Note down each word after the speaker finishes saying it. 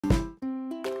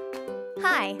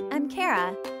Hi, I'm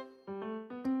Kara.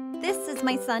 This is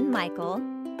my son, Michael,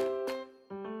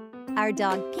 our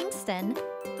dog, Pinkston,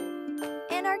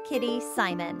 and our kitty,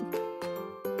 Simon.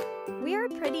 We are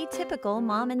a pretty typical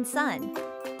mom and son.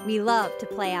 We love to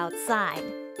play outside,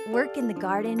 work in the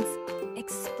gardens,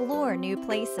 explore new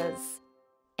places,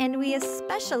 and we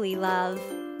especially love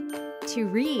to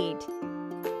read.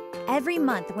 Every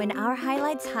month when our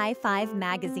Highlights High Five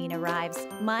magazine arrives,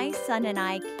 my son and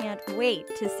I can't wait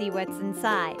to see what's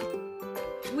inside.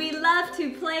 We love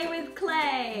to play with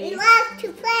clay. We love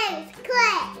to play with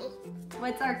clay.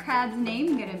 What's our crab's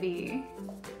name gonna be?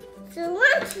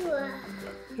 Cilantro.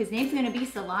 His name's gonna be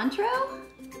Cilantro?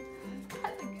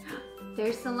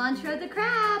 There's Cilantro the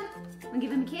crab. Wanna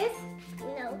give him a kiss?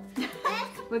 No.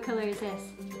 What color is this?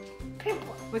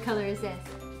 Purple. What color is this?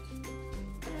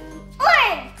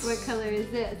 Orange. What color is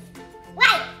this?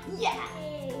 White. Yeah.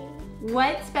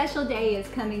 What special day is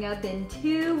coming up in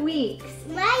 2 weeks?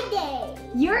 My day.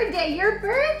 Your day, your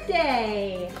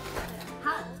birthday.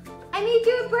 I made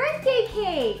you a birthday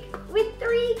cake with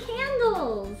 3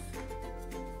 candles.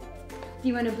 Do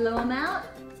you want to blow them out?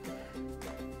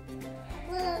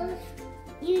 Love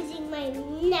using my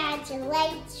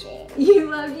imagination.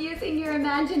 You love using your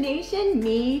imagination?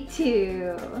 Me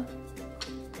too.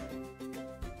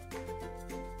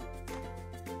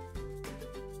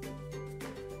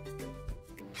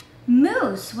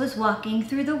 Moose was walking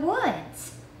through the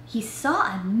woods. He saw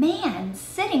a man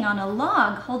sitting on a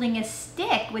log holding a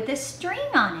stick with a string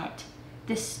on it.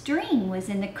 The string was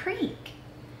in the creek.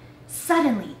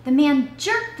 Suddenly, the man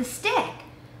jerked the stick.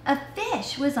 A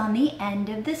fish was on the end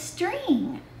of the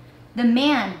string. The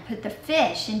man put the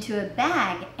fish into a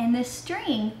bag and the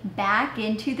string back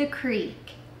into the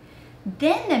creek.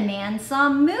 Then the man saw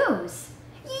Moose.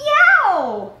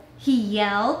 "Yow!" he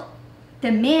yelled.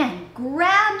 The man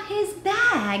grabbed his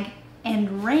bag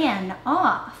and ran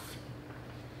off.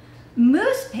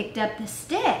 Moose picked up the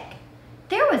stick.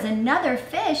 There was another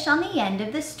fish on the end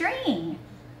of the string.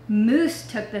 Moose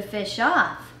took the fish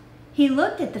off. He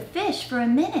looked at the fish for a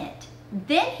minute.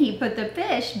 Then he put the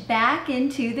fish back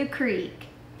into the creek.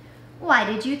 "Why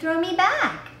did you throw me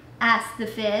back?" asked the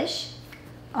fish.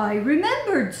 "I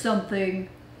remembered something,"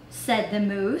 said the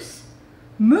moose.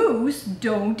 "Moose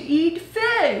don't eat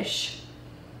fish."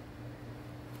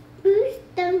 Moose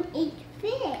don't eat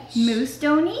fish. Moose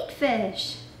don't eat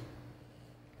fish.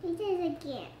 He did it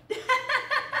again.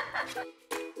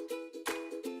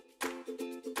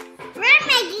 We're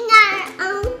making our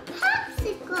own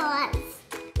popsicles.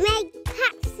 Make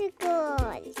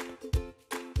popsicles.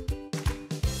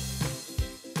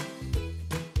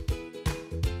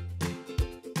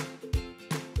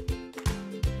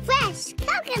 Fresh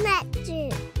coconut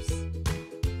juice.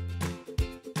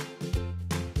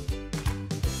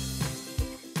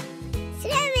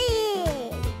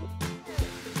 Swimming.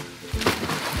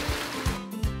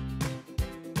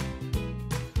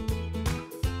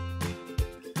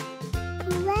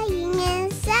 Playing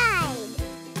inside.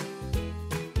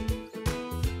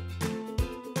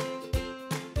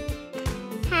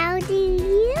 How do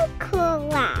you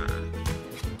cool off?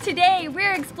 Today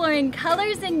we're exploring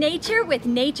colors in nature with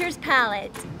Nature's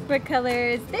Palette. What color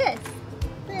is this?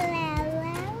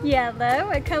 Yellow. Yellow.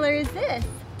 What color is this?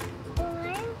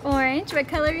 Orange. Orange. What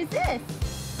color is this?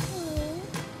 Pink.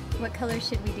 What color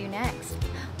should we do next?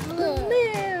 Blue.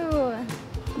 Blue.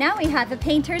 Now we have a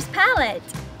painter's palette.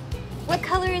 What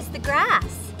color is the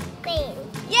grass? Green.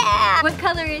 Yeah! What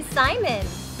color is Simon?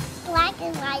 Black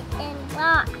and white and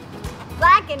black.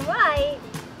 Black and white.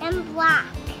 And black.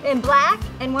 And black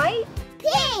and white?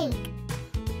 Pink.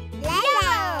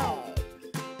 Yellow.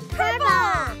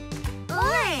 Purple.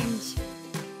 Orange.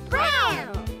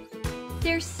 Brown.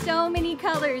 There's so many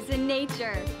colors in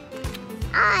nature.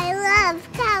 I love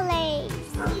colors.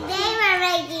 Today we're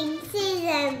making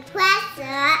seasoned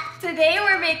pretzels. Today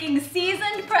we're making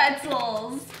seasoned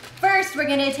pretzels. First, we're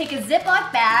gonna take a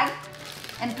Ziploc bag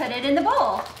and put it in the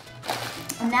bowl.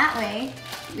 And that way,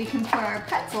 we can pour our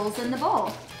pretzels in the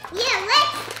bowl. Yeah,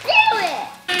 let's do it.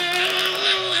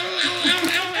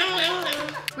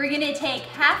 We're gonna take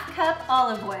 1/2 cup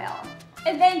olive oil,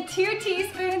 and then 2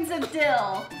 teaspoons of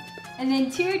dill, and then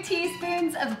 2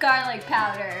 teaspoons of garlic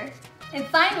powder, and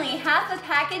finally 1/2 a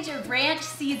package of ranch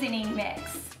seasoning mix.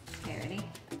 Okay, ready?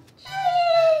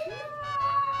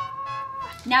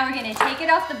 Now we're gonna take it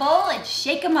off the bowl and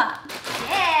shake them up.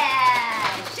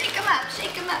 Yeah! Shake them up,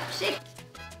 shake them up, shake.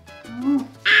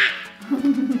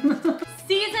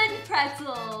 Seasoned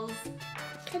pretzels.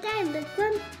 Could I lick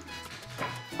one?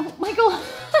 Oh, Michael.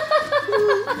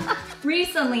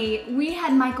 Risa Recently, we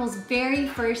had Michael's very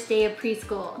first day of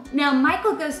preschool. Now,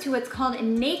 Michael goes to what's called a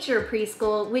nature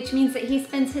preschool, which means that he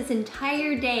spends his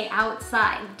entire day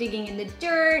outside, digging in the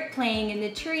dirt, playing in the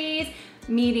trees,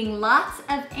 meeting lots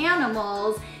of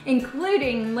animals,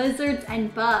 including lizards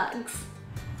and bugs.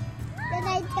 Did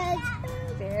I touch?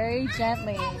 Very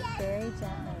gently, very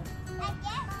gently.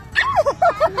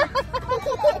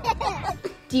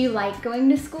 Do you like going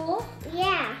to school?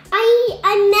 Yeah.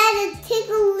 I met a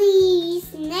tickly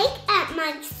snake at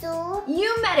my school.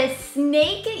 You met a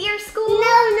snake at your school?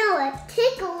 No, a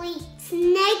tickly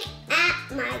snake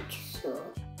at my school.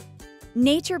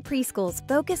 Nature preschools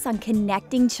focus on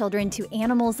connecting children to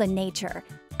animals and nature.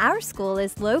 Our school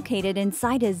is located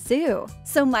inside a zoo,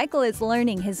 so Michael is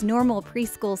learning his normal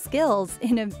preschool skills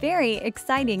in a very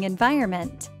exciting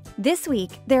environment. This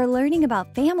week, they're learning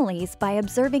about families by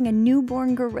observing a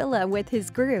newborn gorilla with his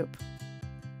group.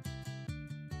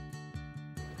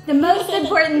 The most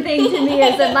important thing to me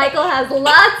is that Michael has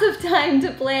lots of time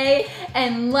to play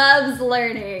and loves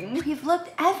learning. We've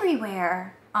looked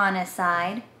everywhere, Anna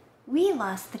sighed. We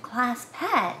lost the class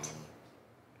pet.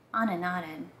 Anna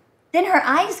nodded. Then her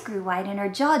eyes grew wide and her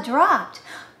jaw dropped.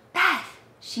 Beth,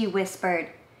 she whispered,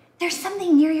 there's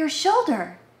something near your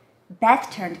shoulder.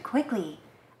 Beth turned quickly.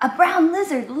 A brown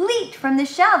lizard leaped from the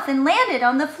shelf and landed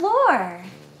on the floor.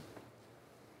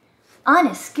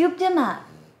 Anna scooped him up.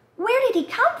 Where did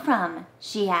he come from?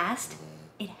 She asked.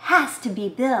 It has to be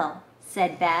Bill,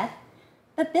 said Beth.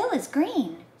 But Bill is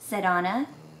green, said Anna.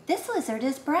 This lizard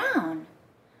is brown.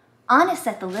 Anna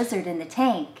set the lizard in the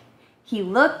tank. He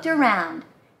looked around.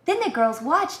 Then the girls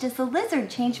watched as the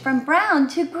lizard changed from brown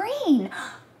to green.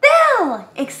 Bill!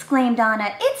 Exclaimed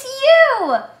Anna. It's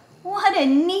you! What a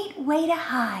neat way to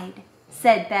hide,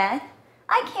 said Beth.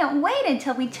 I can't wait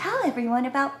until we tell everyone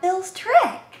about Bill's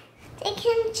trick. They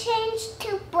can change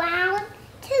to brown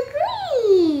to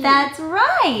green. That's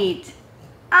right.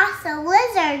 Also,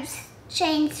 lizards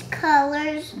change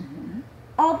colors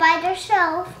all by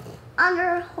themselves on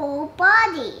their whole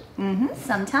body.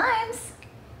 Sometimes.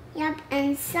 Yep,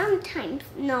 and sometimes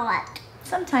not.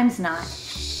 Sometimes not.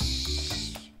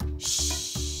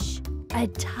 Shh! A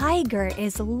tiger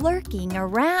is lurking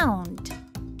around.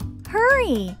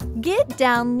 Hurry! Get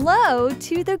down low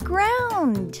to the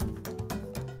ground.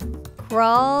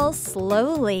 Crawl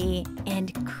slowly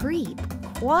and creep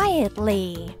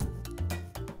quietly.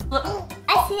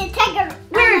 I see a tiger.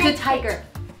 Where's a tiger?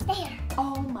 There.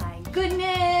 Oh my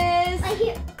goodness. Right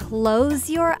here. Close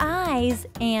your eyes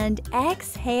and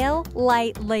exhale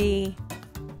lightly.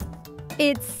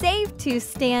 It's safe to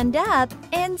stand up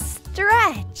and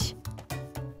stretch.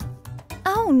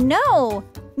 Oh no!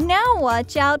 Now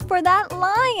watch out for that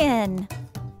lion.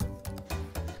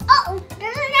 Uh-oh,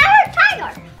 there's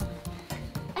another tiger.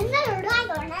 Another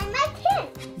tiger in my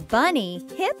tent. Bunny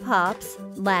hip hops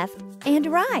left and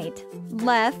right,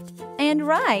 left and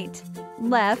right,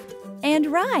 left and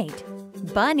right.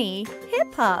 Bunny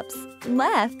hip hops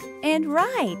left and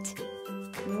right.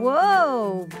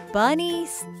 Whoa! Bunny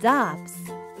stops.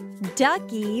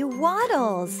 Ducky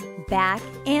waddles back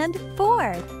and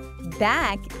forth,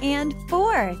 back and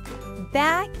forth,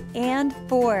 back and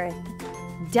forth.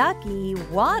 Ducky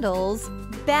waddles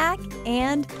back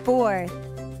and forth.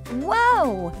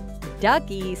 Whoa!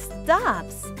 Ducky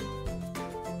stops.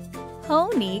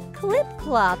 Pony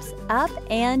clip-clops up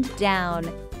and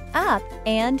down, up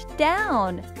and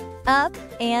down, up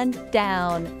and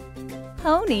down.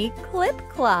 Pony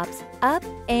clip-clops up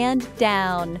and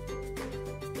down.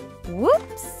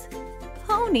 Whoops!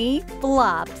 Pony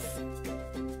flops.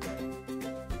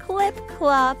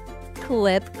 Clip-clop,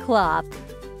 clip-clop.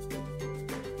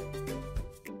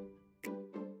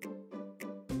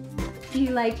 Do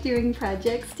you like doing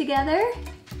projects together?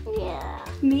 Yeah.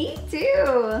 Me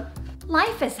too.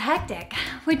 Life is hectic,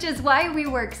 which is why we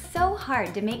work so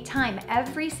hard to make time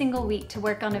every single week to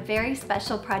work on a very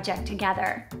special project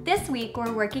together. This week,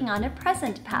 we're working on a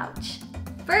present pouch.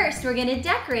 First, we're gonna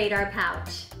decorate our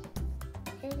pouch.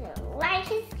 Like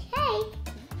his cake.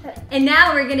 And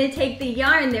now we're gonna take the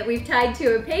yarn that we've tied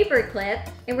to a paper clip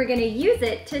and we're gonna use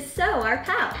it to sew our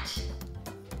pouch.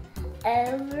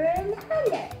 Over and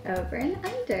under. Over and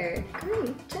under.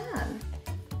 Great job.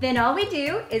 Then all we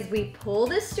do is we pull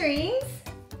the strings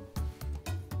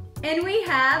and we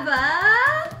have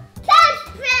a Pouch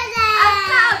present! A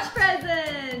pouch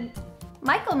present!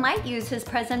 Michael might use his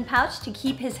present pouch to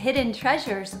keep his hidden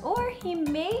treasures, or he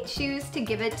may choose to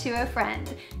give it to a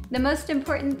friend. The most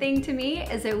important thing to me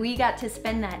is that we got to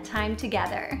spend that time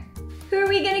together. Who are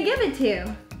we gonna give it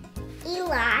to?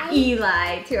 Eli.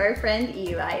 Eli, to our friend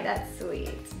Eli. That's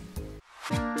sweet.